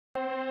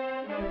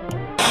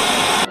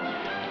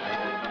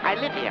I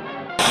live here.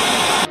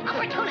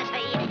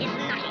 Opportunity is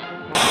nutty.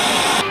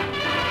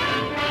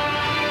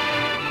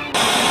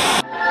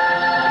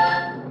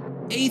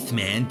 Eighth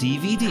Man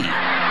DVD.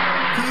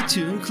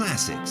 Cartoon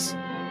Classics.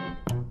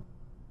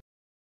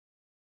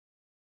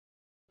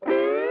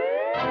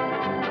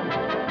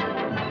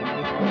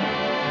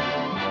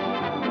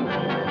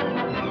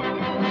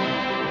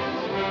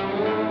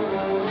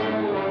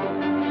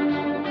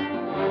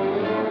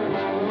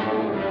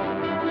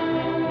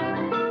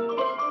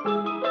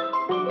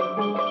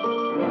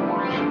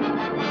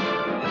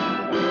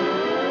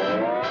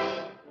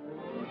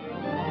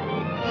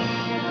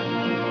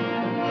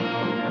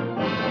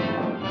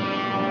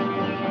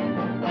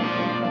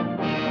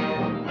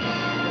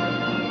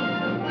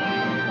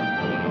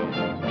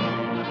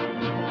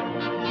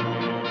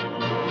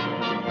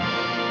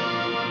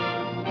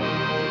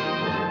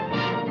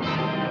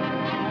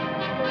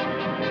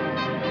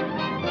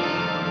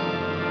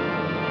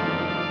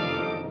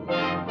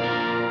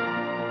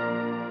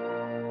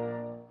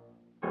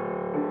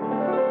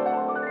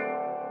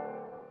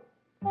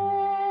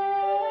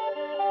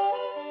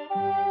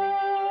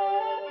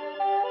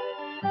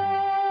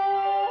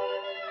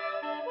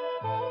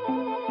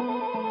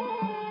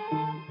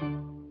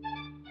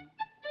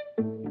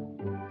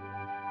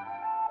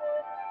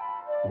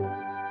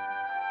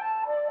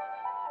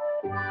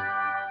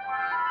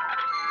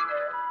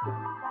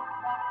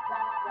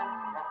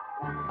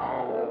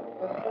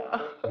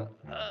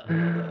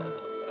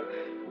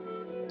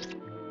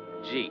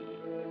 Gee,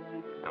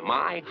 am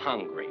I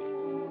hungry?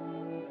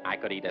 I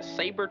could eat a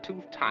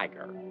saber-toothed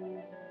tiger.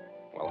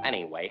 Well,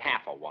 anyway,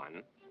 half a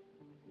one.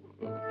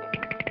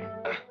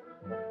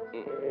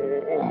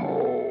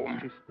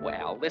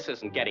 Well, this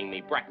isn't getting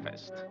me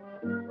breakfast.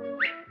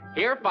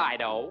 Here,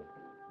 Fido.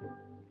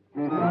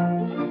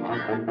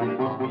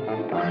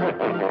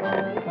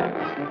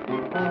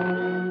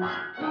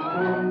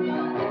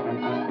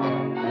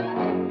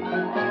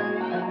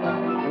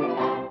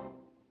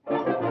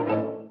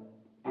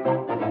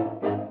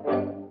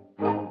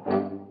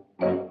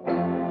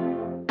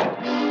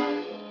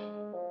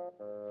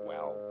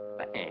 Well,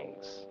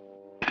 thanks.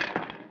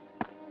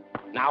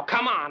 Now,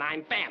 come on,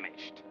 I'm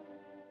famished.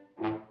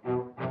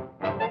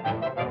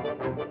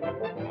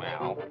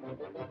 Well,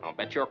 I'll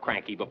bet you're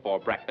cranky before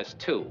breakfast,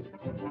 too.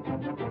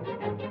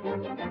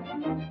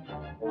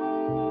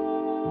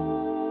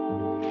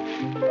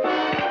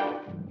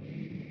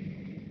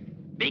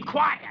 Be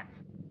quiet!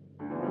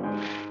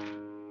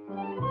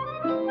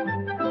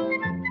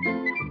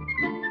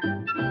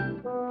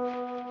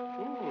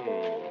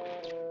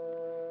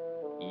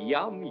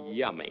 Yum,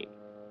 yummy.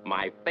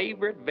 My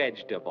favorite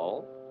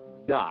vegetable,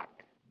 duck.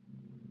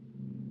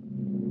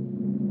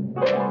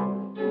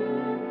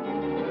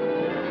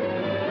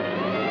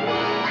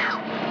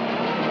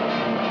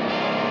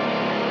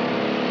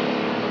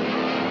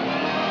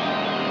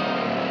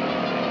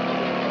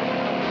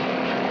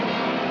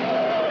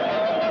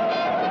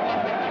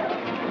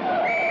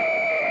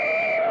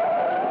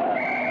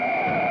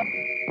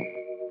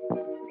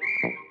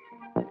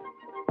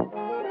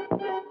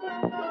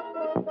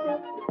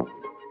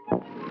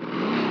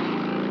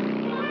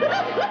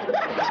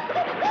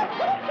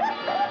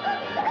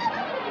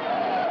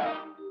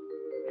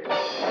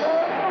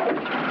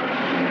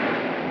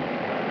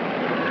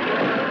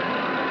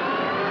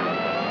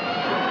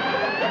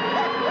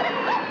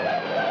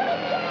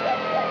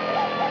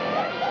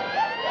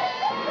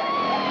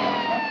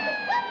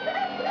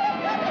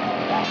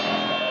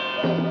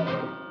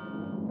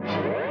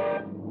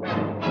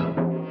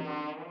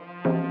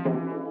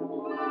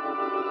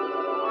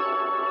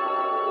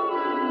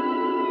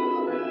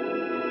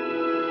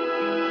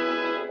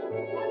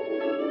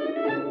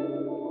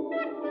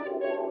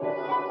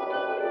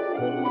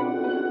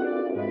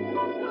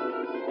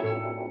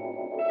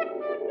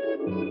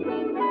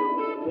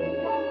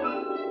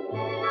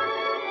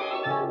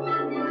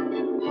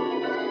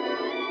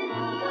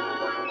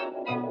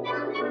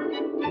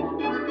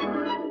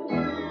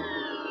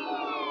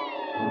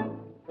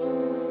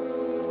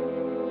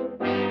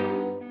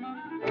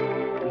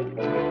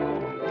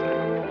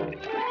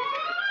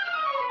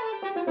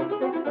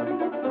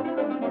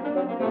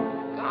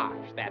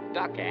 Gosh, that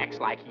duck acts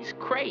like he's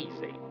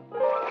crazy.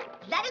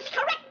 That is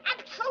correct.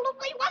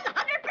 Absolutely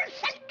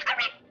 100%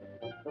 correct.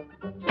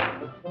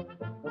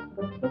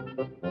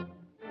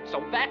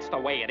 So that's the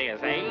way it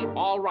is, eh?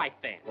 All right,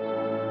 then.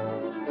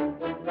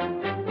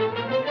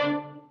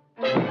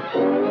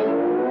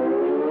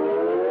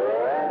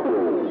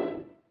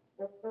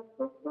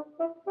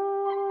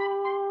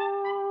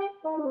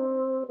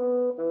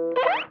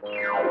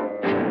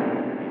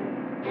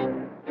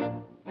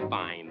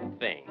 Fine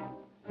thing.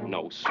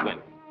 No swimming.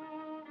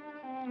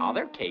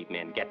 Other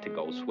cavemen get to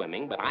go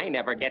swimming, but I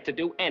never get to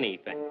do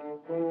anything.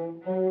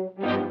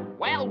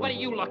 Well, what are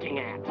you looking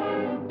at?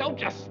 Don't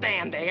just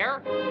stand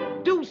there.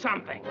 Do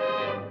something.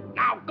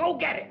 Now, go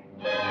get it.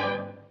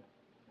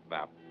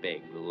 The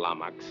big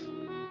lummox.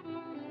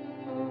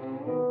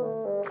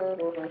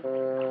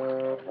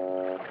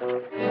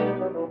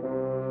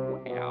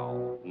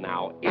 Well,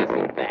 now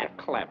isn't that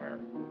clever?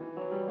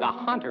 The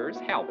hunter's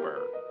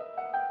helper.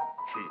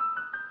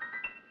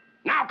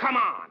 Now, come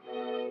on.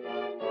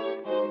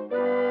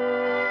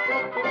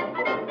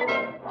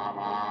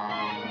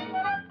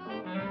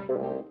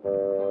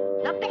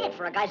 Not bad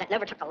for a guy that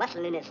never took a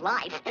lesson in his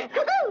life.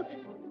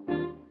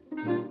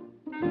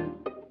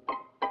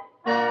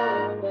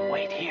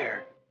 Wait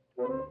here.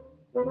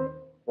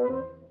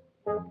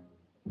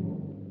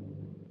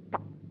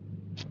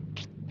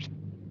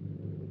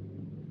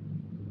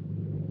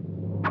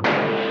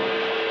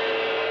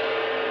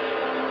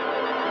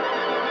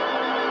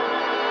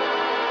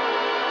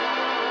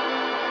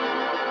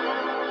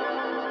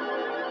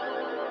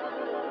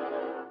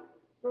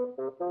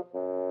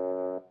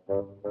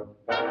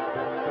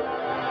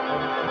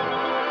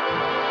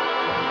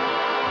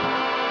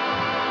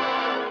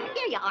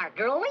 Here you are,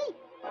 girlie.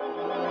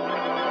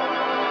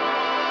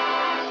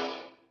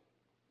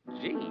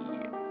 Gee,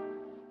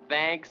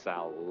 thanks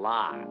a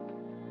lot.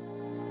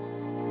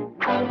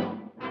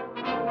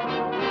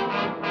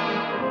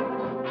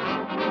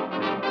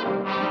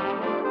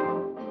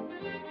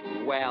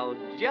 Well,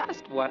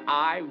 just what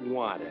I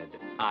wanted.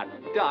 A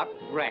duck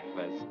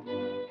breakfast.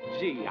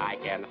 Gee, I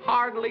can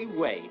hardly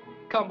wait.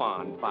 Come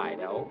on,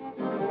 Fido.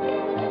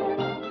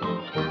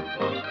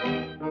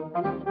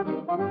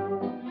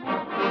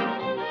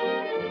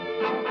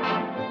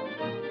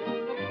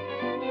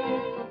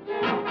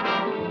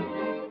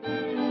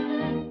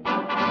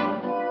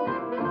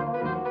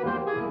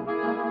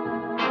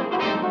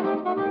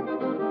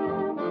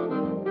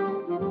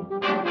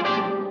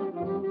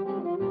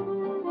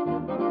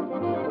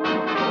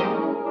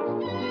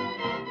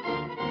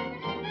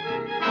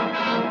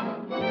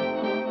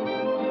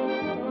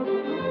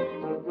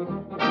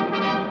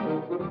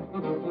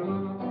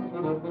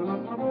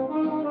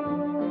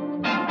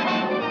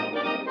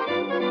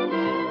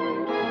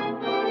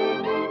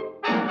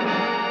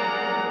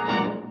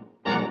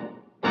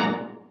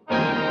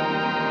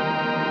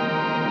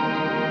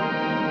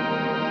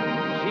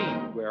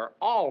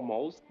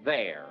 Almost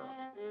there.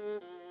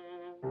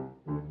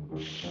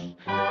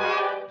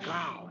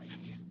 Golly.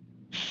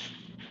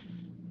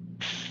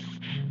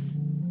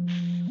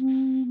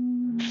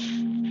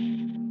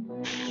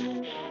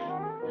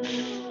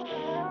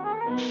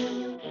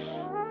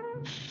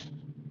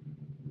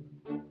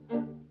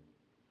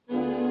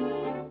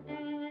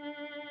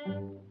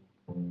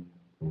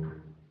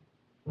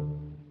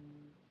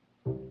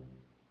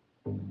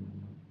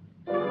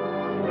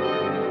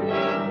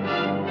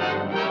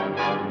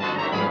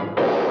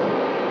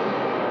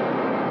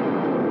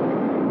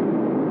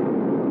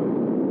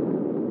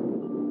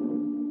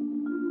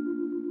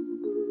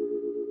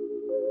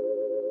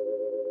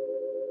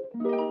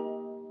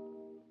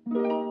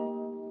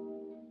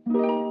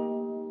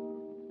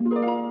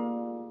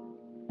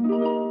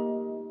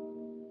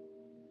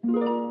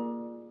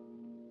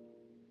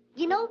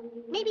 You know,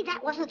 maybe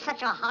that wasn't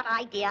such a hot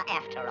idea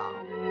after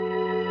all.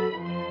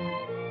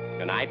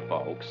 Good night,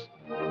 folks.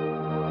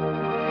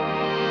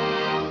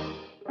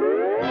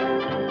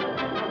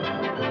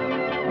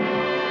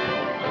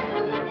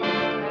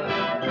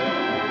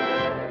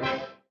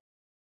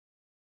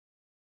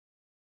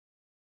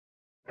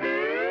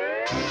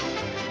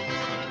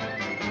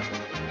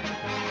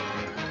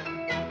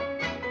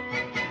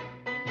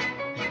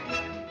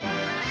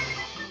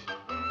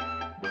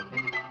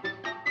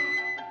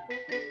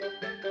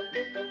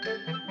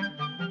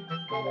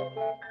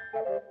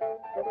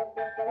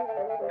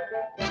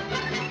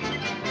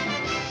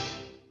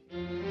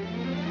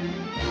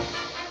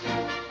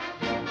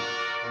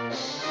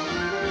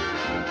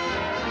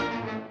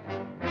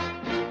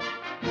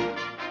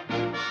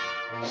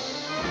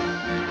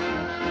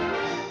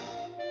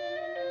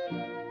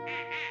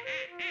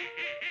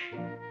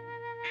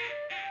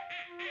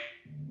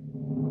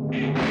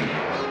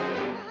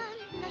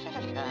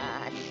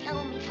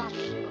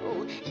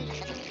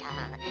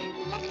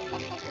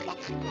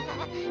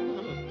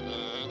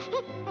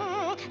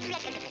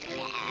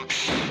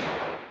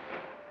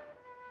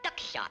 Duck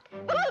shot.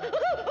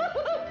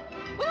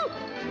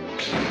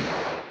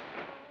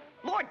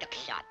 More duck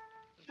shot.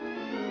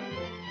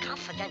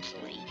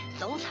 Confidentially,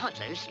 those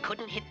hunters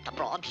couldn't hit the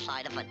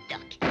broadside of a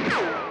duck.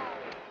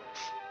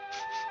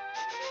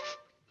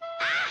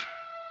 Ah!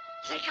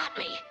 They got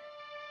me.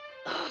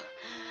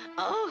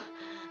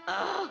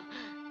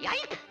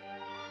 Yipe!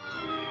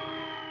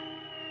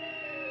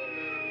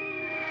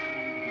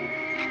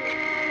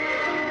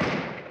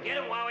 Get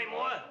him, Wowie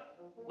Moore.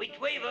 We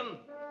tweave him.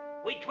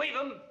 We tweave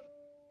him.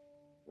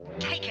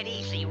 Take it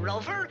easy,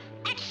 Rover.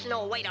 That's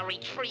no way to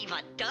retrieve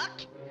a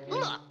duck.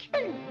 Look.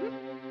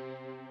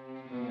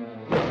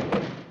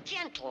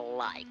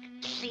 Gentle-like.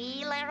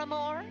 See,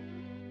 Larimore?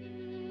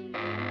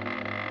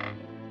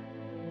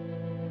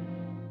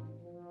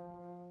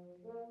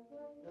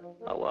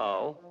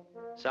 Hello.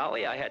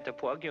 Sorry I had to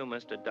plug you,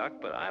 Mr. Duck,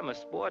 but I'm a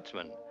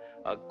sportsman.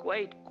 A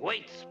great,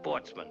 great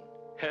sportsman.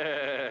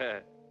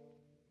 A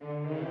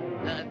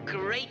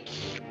great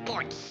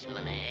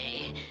sportsman,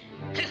 eh?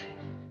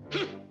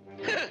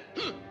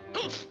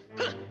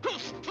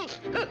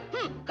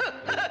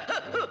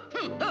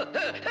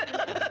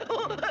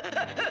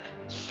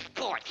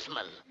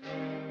 Sportsman.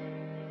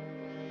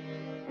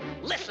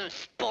 Listen,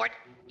 sport,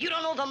 you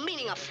don't know the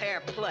meaning of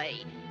fair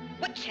play.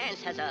 What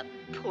chance has a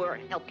poor,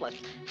 helpless,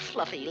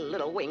 fluffy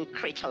little winged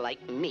creature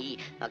like me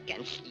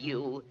against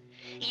you?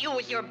 You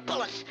with your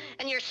bullets,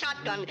 and your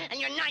shotgun, and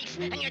your knife,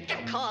 and your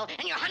duck call,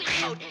 and your hunting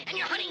coat, and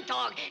your hunting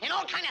dog, and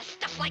all kind of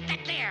stuff like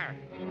that there.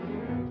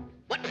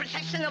 What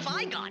protection have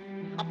I got?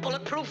 A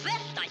bulletproof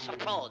vest, I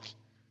suppose.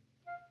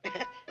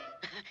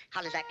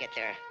 How does that get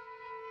there?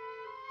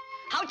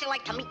 How'd you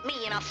like to meet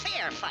me in a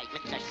fair fight,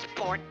 Mr.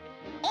 Sport?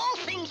 All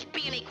things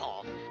being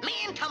equal,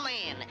 man to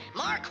man,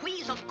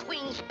 Marquis of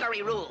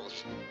Queensberry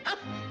rules. Huh?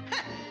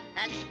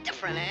 That's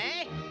different,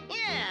 eh?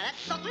 Yeah, that's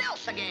something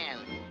else again.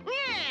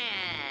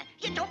 Yeah,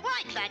 you don't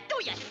like that, do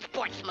you,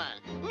 sportsman?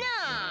 No.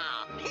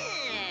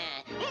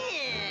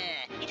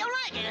 You don't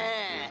like it,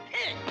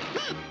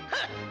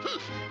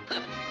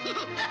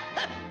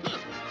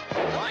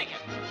 You like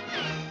it?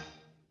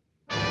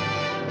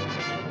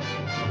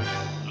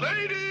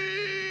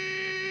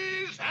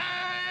 Ladies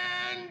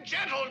and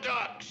gentle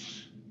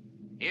ducks,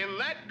 in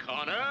that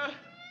corner.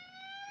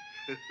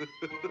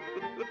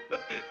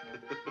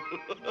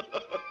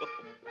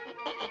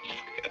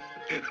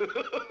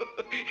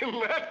 In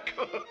that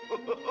corner.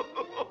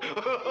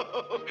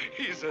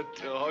 He's a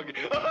dog.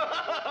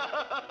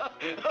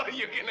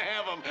 You can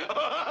have him.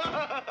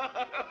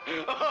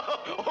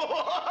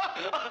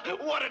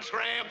 What a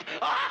tramp.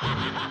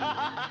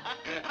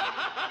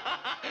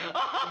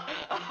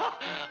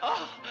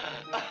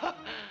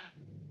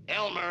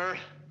 Elmer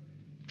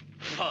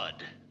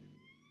Fudd.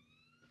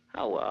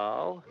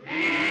 Hello. And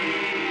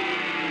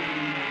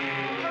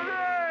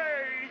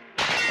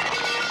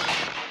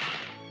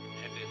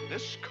in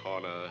this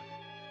corner,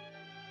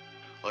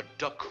 a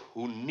duck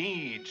who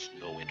needs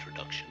no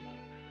introduction.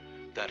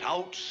 That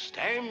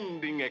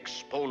outstanding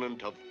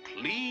exponent of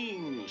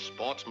clean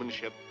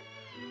sportsmanship.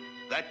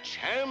 That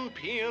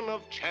champion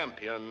of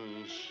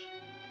champions.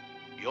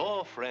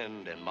 Your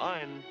friend and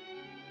mine.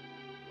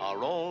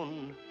 Our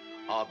own,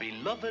 our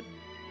beloved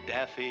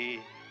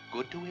Daffy,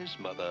 good to his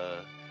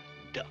mother,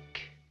 Duck.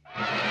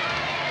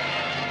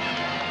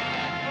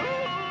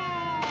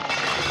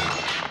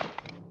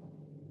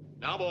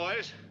 Now,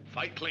 boys,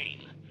 fight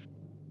clean.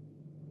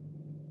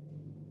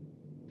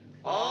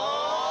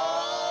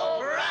 Oh,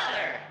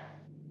 brother!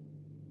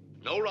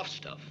 No rough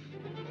stuff.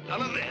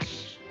 None of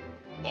this.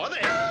 Or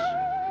this.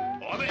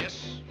 Or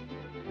this.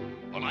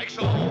 Or like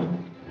so.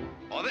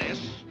 Or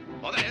this.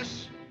 Or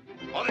this.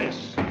 Or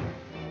this.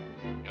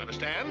 You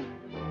understand?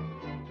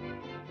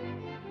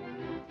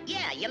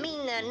 Yeah, you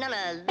mean none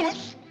of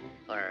this?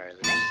 Or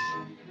this?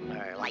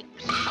 Or like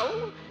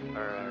so?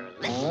 Or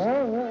this?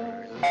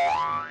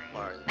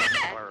 Or this?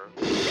 Or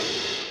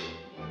this?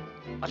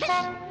 Or this?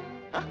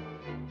 Huh?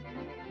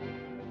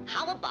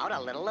 How about a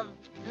little of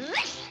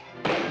this?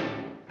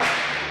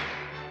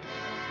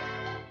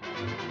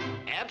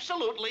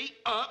 Absolutely,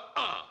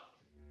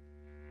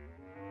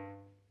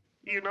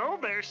 You know,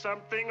 there's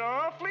something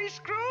awfully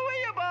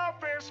screwy about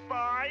this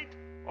fight,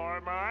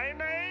 or my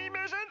name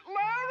isn't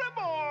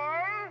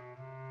Larimore.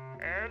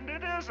 And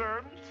it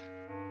isn't.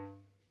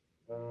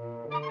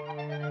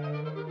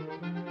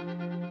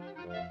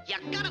 You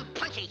got him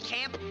punchy,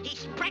 champ.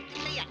 He's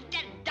practically a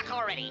dead duck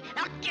already.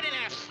 Now get in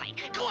there and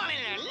fight. Go on in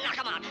there, knock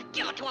him out.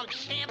 Give it to him,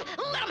 champ.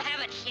 Let him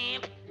have it,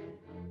 champ.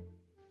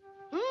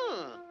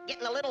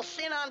 Getting a little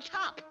thin on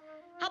top.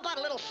 How about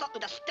a little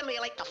something to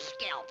stimulate the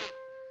scalp?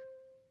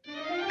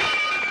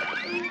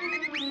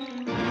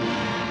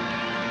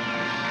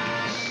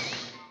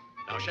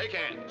 Now shake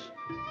hands.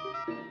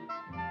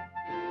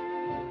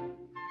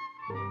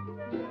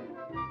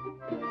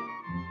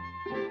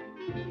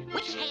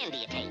 Which hand do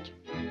you take?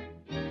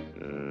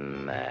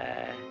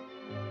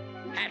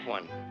 That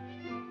one.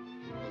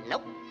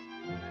 Nope.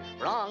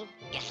 Wrong.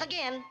 Guess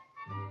again.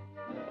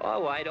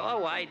 All right,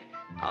 all right.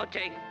 I'll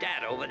take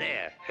that over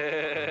there.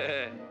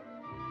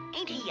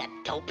 Ain't he a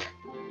dope?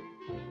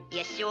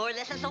 You sure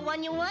this is the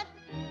one you want?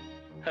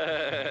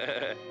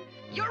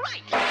 You're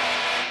right.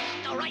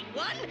 It's the right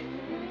one.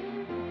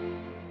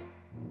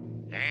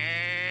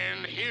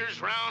 And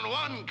here's round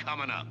one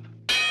coming up.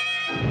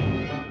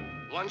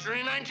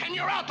 139-10,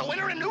 you're out. The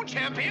winner and new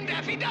champion,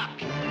 Daffy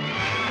Duck.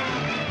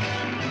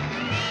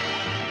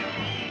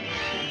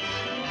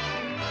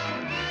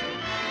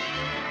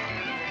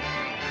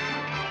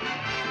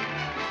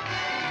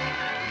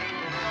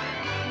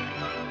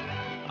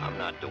 I'm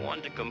not the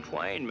one to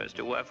complain,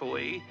 Mr.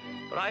 Referee,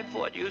 but I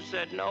thought you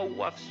said no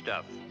rough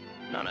stuff.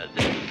 None of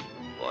this,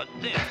 or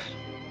this,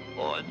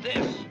 or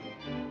this,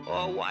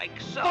 or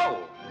like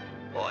so,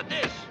 or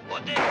this, or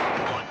this,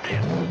 or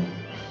this.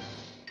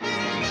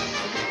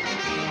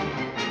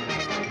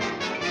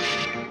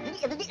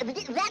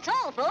 That's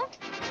all, folks.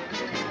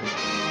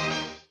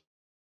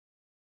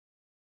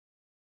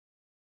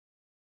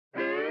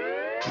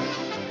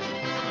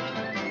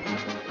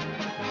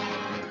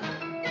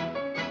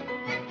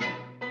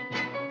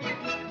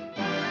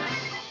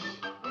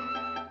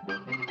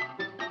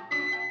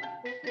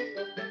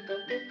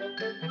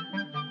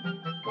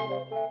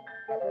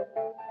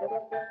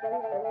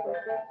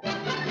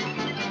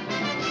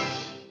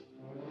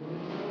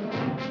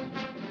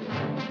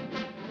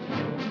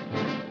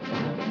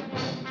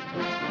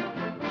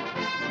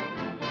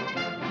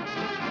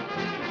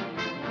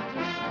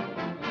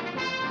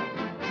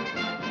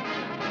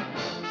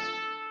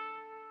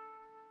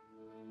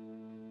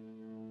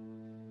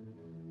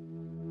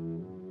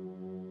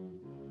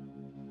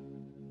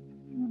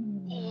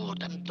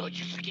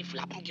 deutsche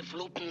Stieflappen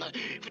geflogen,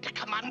 with the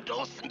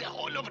commandos and they're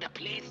all over the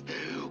place.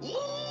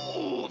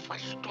 Ooh,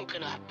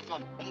 verstunkene,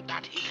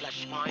 that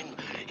Hitler-Schwein.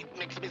 It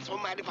makes me so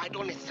mad if I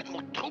don't listen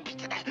more troops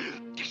to the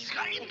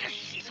geschreien,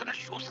 geschießen,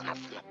 geschossen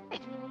lassen.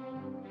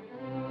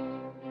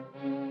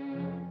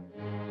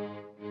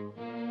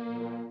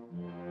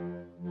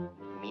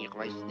 Ich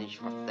weiß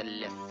nicht, was der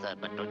Lässe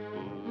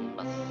bedeuten,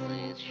 was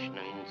ich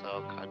schnell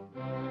sagen kann.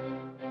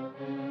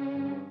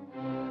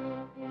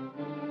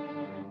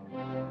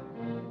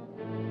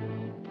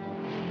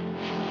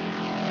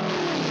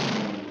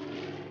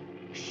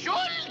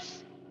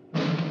 Schulz!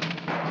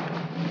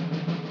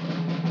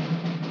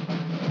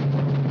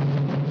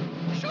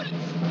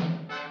 Schulz!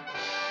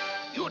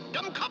 You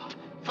Dummkopf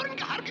von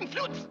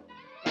Gehargenflut!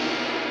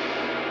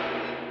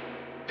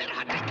 Wer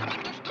hat die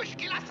Kommandos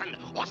durchgelassen?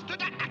 Hast du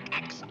da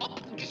Axe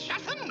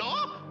abgeschossen, no?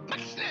 Mach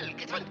schnell,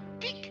 gesund,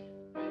 dick!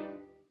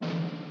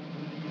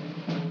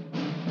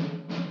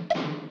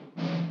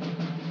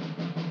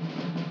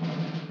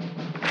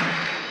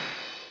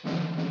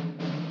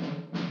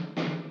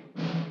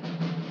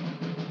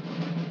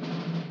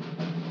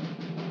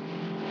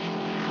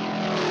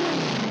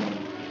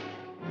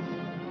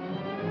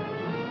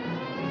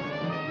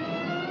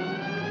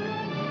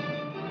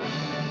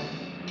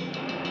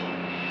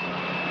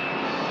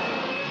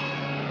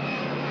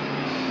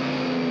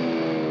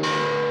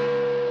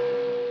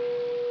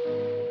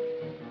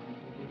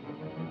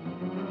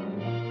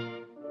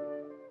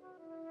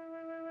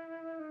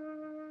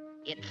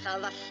 It's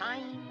the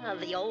sign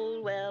of the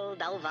old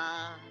world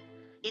over.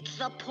 It's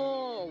the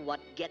poor what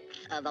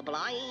gets the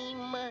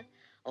blame,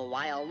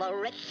 while the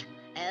rich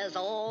has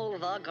all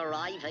the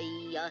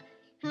gravy.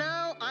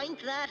 Now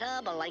ain't that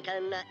a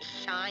blinkin'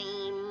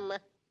 shame?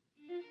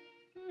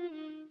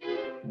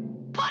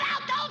 Put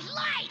out those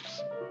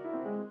lights!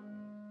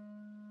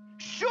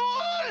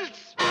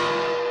 Schulz!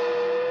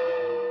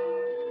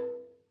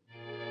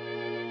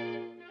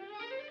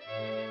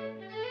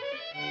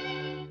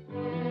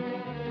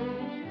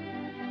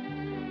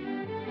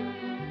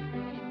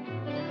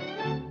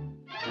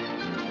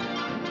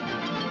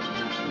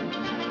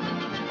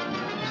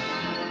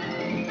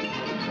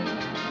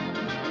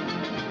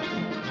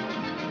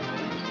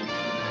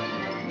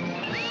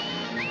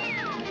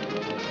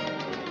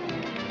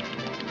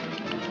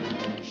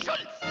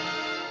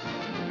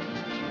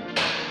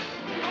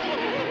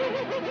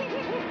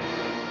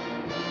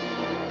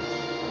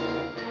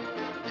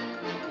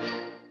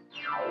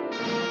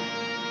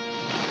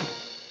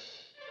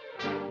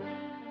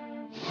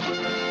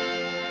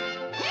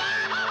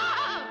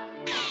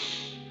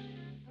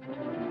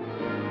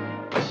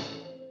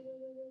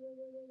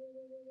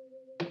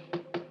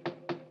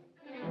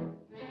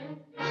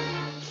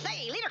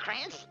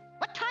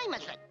 What time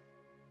is it?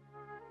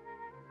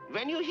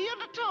 When you hear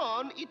the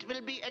tone, it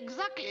will be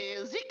exactly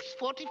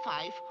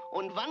 6:45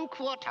 and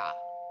 1/4.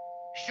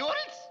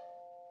 Schulz?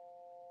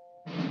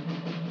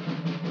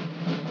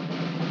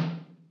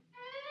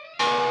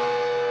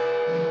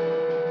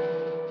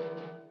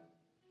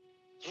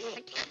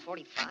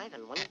 $6.45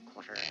 and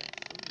 1/4.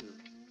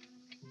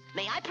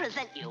 May I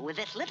present you with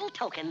this little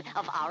token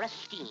of our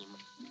esteem?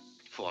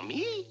 For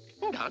me?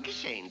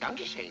 Dankeschön,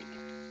 Dankeschön.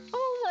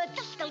 Oh,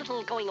 just a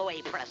little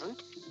going-away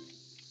present.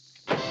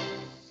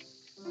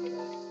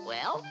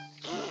 Well,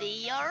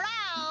 see you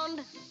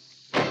around.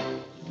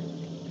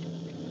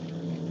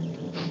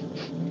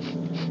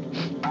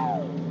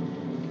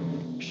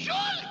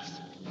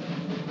 Schulz!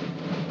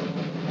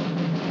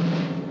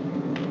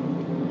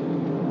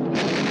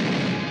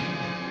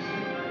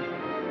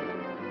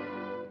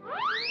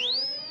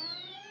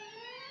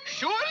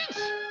 Schulz!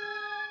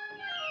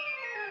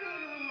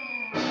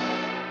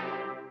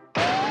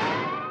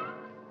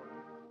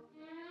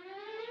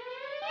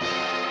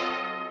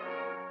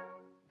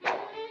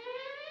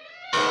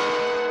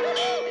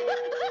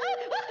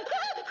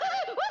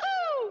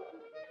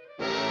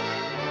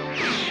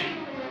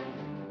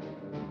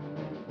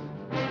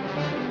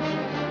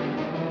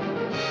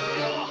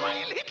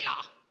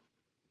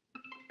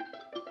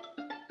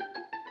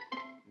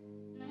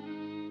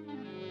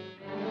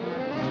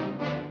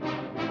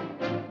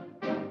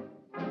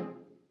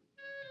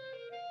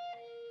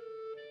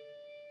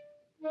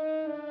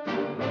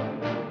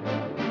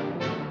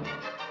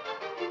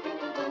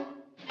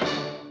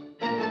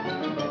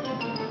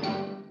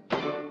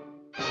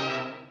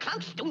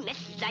 Kannst du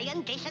nicht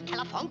sehen, dieser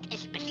Telefon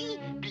ist busy?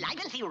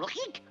 Bleiben Sie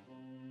ruhig.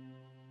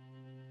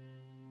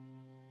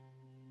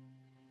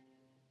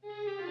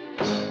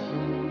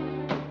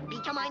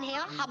 Bitte, mein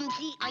Herr, haben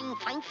Sie einen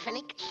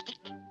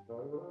Feinpfennig-Stick?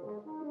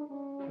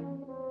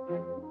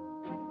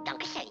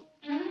 Dankeschön.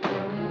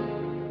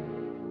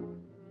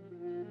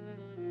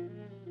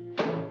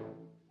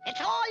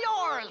 It's all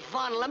yours,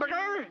 Von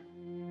Limburger.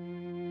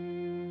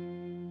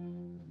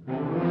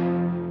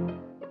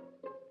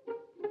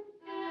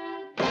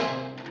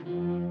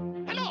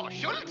 Hello,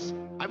 Schulz.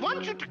 I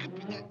want you to...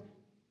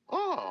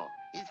 Oh,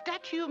 is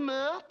that you,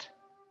 Mert?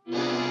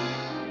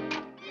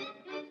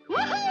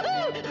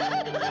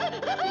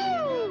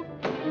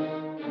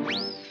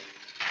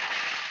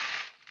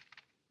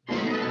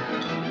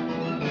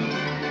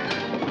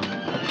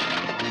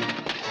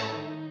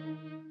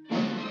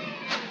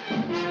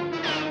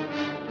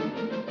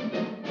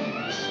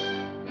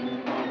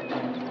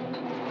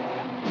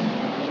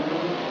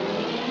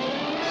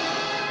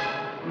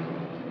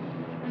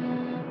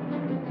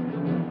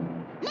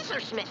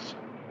 Messerschmitts.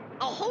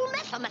 A whole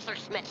mess of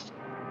Messerschmitts.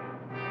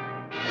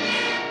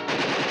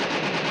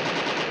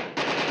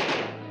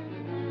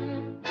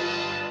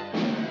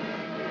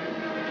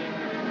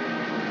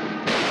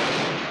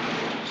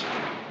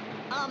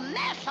 A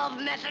mess of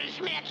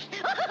Messerschmitts.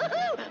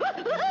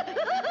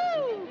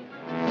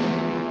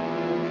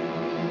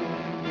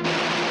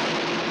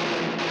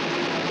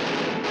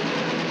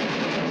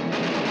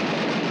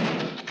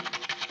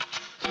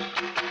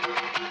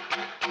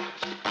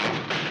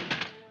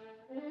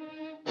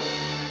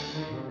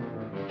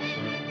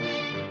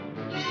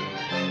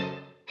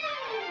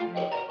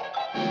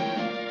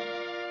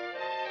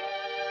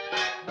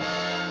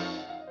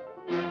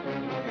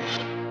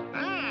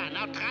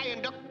 Now try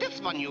and duck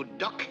this one, you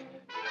duck.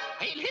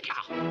 Hail Hitler!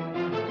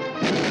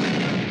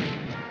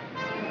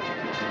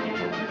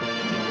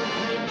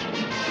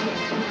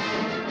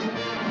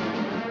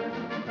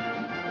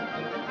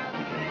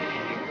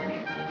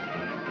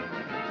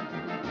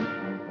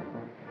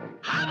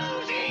 Haben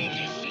Sie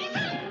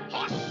geschieden?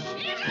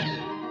 Hosschieden?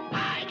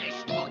 Eigentlich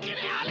Sturken,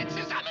 alle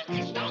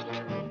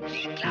zusammengestunken.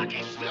 Hitler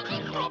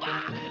geschlückelt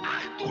rüber.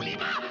 Ach du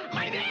lieber,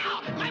 mein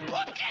Herr, mein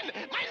Pumpkin,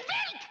 mein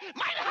Wild,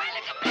 mein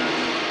heiliger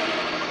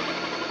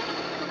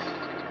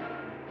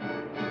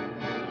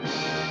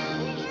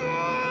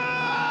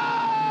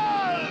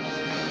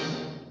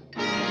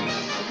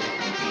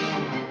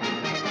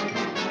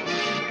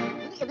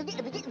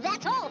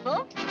That's all,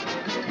 folks.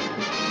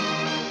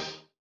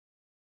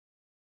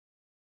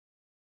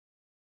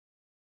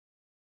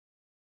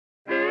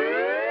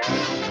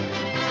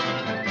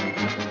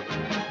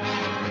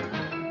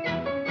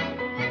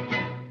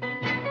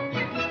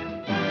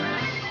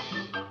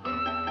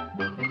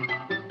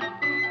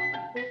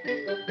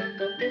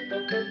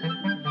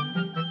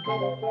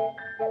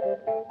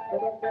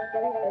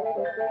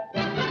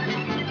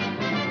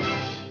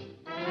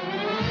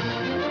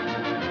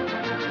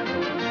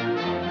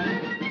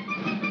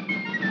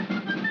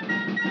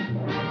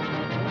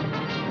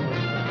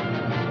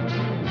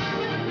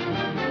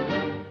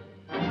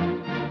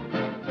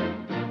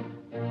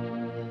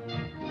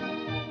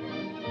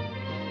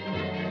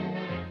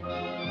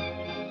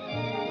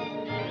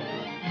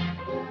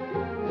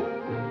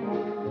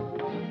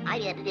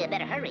 I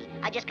better hurry.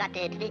 I just got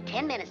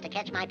 10 minutes to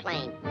catch my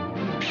plane.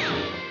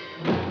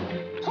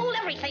 Hold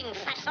everything,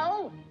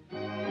 fatso!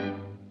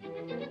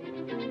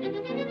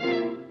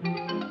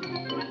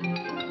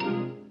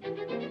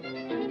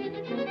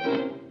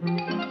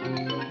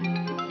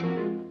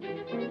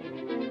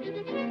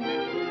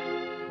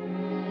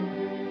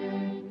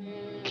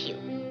 Phew.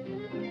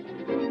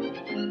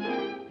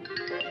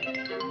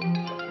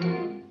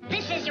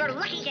 This is your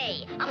lucky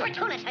day.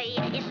 Opportunity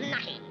is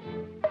knocking.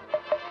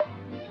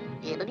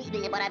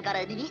 But I've got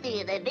a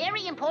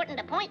very important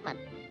appointment.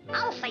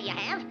 I'll say you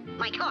have.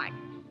 My card.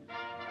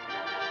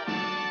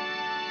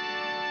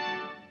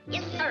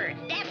 Yes, sir.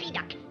 Daffy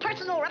Duck,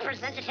 personal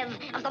representative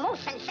of the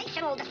most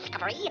sensational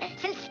discovery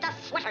since the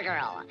Sweater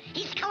Girl.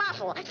 He's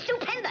colossal,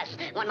 stupendous.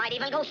 One might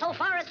even go so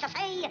far as to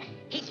say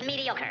he's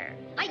mediocre.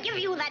 I give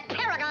you that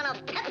paragon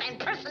of pep and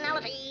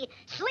personality,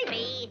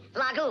 Sleepy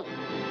Lagoon.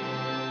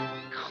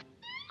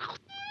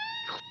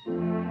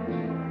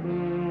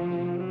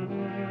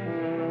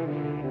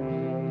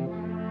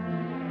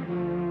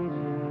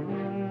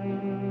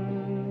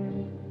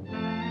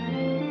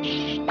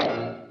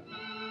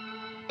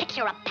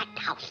 Picture a packed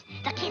house.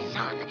 The kid's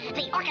on.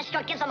 The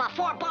orchestra gives him a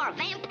 4-bar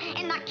vamp,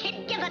 and the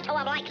kid gives it to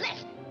him like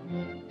this.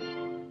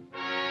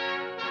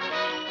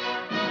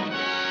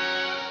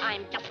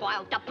 I'm just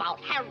wild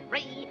about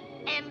Harry,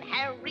 and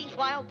Harry's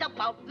wild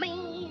about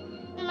me.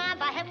 Now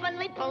the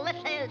heavenly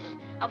blisses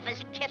of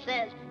his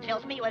kisses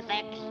fills me with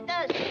ecstasy.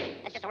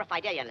 That's just a rough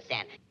idea, you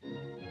understand.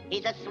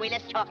 He's the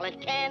sweetest chocolate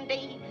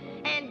candy,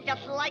 and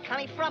just like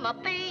honey from a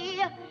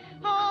bee.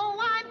 Oh,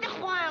 I'm just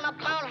wild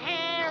about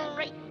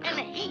Harry, and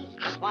he's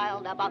just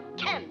wild about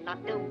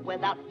cannot do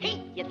without.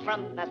 He is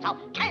from the south.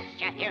 Can't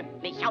you hear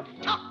me shout?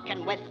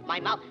 Talking with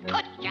my mouth.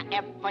 Could you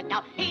ever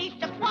doubt? He's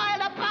just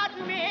wild about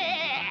me.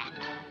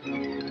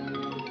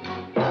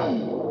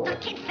 The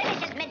kid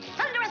finishes mid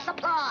thunderous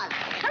applause.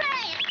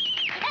 Hooray!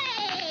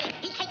 Hey!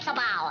 He takes a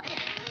bow.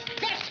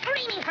 They're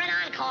screaming for an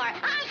encore.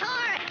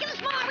 Encore! Give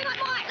us more! We want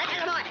more! Let's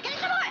have more! Get us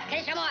some more! Get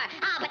us some more!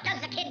 Ah, but does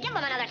the kid give him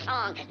another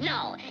song?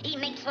 No. He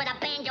makes with a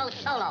banjo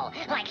solo,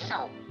 like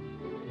so.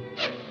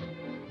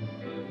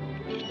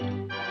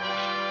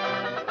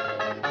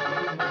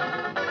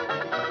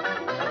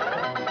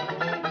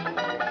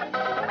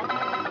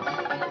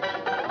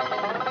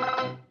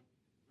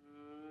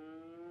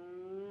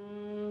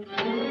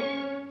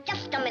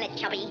 Just a minute,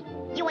 Chubby.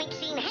 You ain't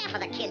seen half of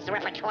the kid's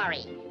repertoire.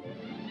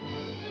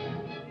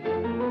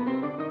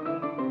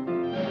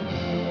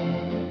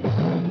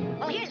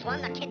 Well, here's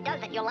one the kid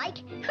does that you'll like.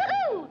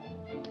 Hoo-hoo!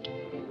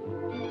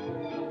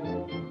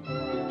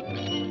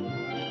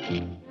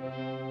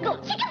 Go,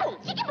 chicka-boom,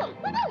 chicka-boom,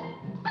 woo-boom!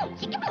 Boom,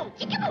 chicka-boom,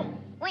 chicka-boom!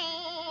 When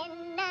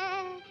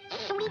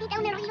sweetie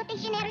down the railway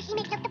station, she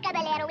makes up the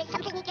caballero with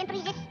something he can't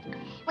resist.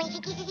 When she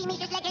kisses him, he's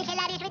just like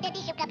enchiladas with a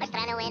dish of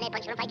capistrano and a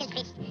punch from Fighter's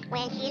fist.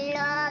 When she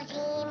loves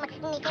him,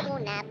 Nico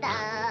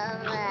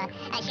Unabove.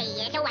 She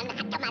is a one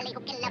hot tamale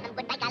who can love him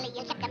goodbye golly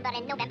in September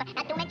and November.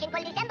 Not to mention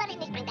cold December in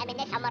the springtime, in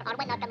the summer, or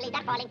when autumn leaves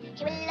are falling.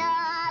 She will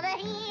love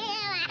him.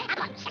 A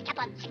bum, sick a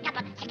bum, sick a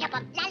bum, sick a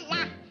bum. La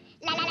la,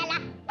 la la la la.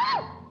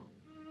 Woo!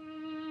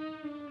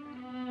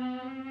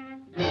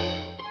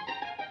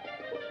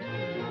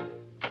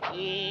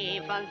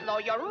 Even though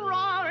you're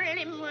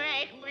already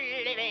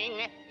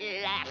living,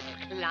 laugh,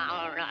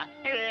 Clara,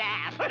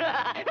 laugh.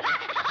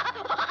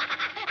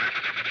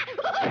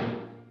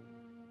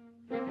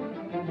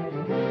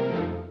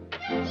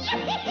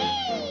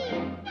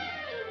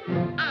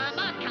 I'm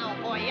a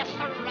cowboy, yes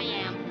sir I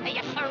am.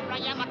 Yes sir I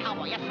am a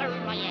cowboy, yes sir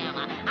I am.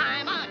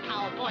 I'm a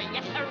cowboy,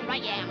 yes sir I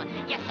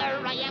am. Yes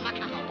sir I am a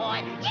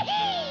cowboy.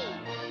 Yee-hee!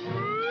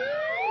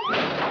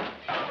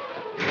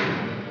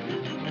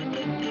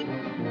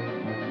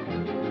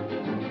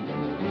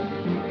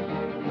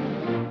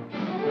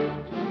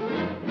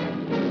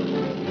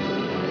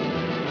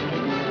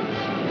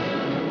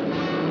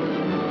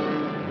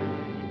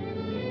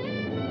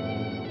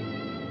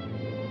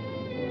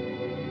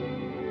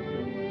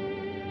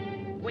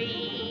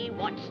 We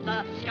watch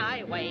the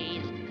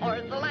skyways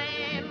o'er the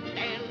land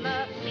and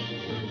the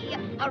sea,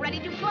 are ready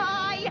to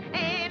fly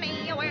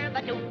anywhere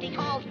the duty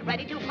calls,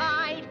 ready to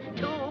fight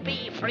to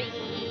be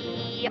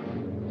free.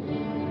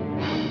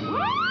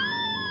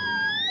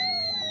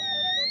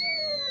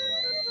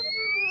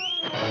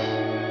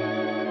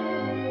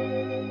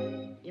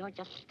 You're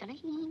just an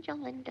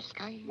angel in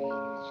disguise,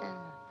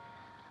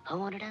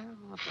 holding down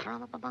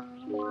from up above.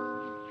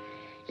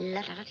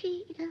 La da da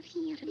dee da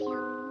dee da dee.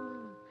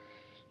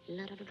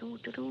 La da da doo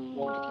doo doo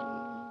da dee.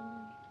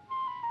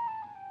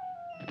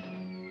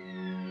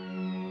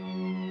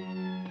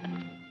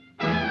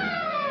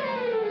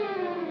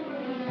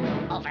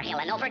 Over hill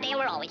and over dale,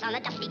 we're always on a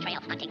dusty trail,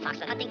 hunting fox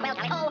and hunting quail.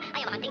 Tally-ho,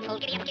 I am a hunting fool.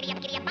 Giddy up, giddy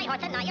up, giddy up. My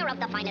horse and I are of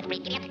the finest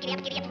breed. Giddy up, giddy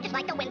up, giddy up. Just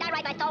like the wind, I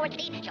ride my stalwart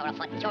steed. Sure of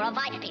foot, sure of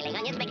eye. Peeling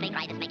onions make me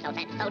cry. This makes no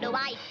sense. So do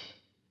I.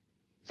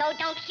 So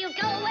don't you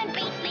go and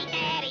beat me,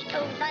 Daddy, to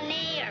the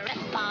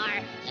nearest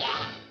bar.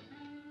 Yeah.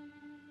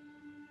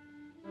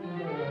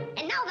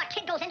 And now the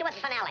kid goes into his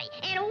finale.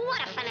 And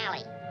what a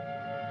finale.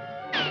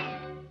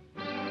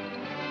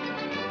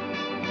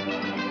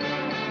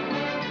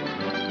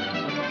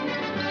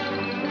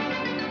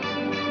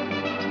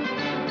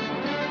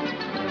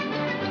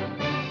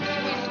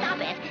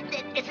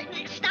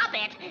 Stop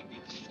it!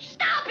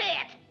 Stop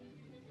it!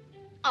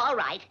 All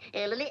right,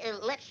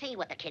 let's see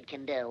what the kid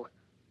can do.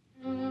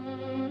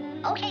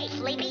 Okay,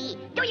 Sleepy,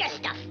 do your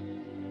stuff.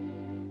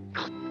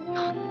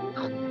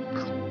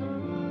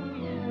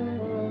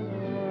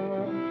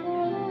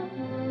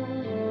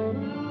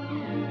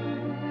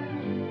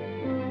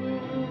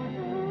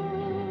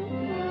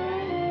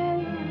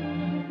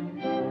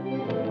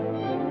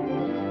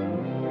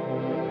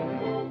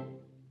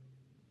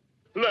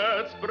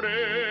 Let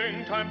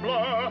springtime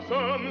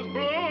blossoms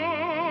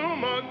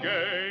bloom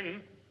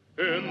again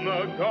in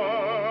the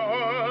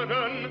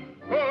garden.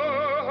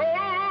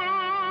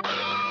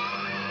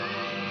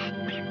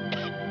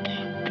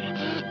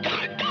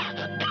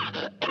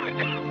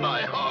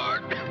 My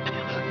heart.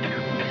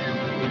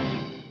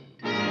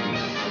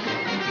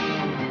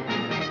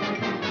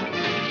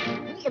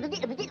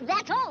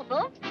 That's all,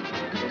 folks.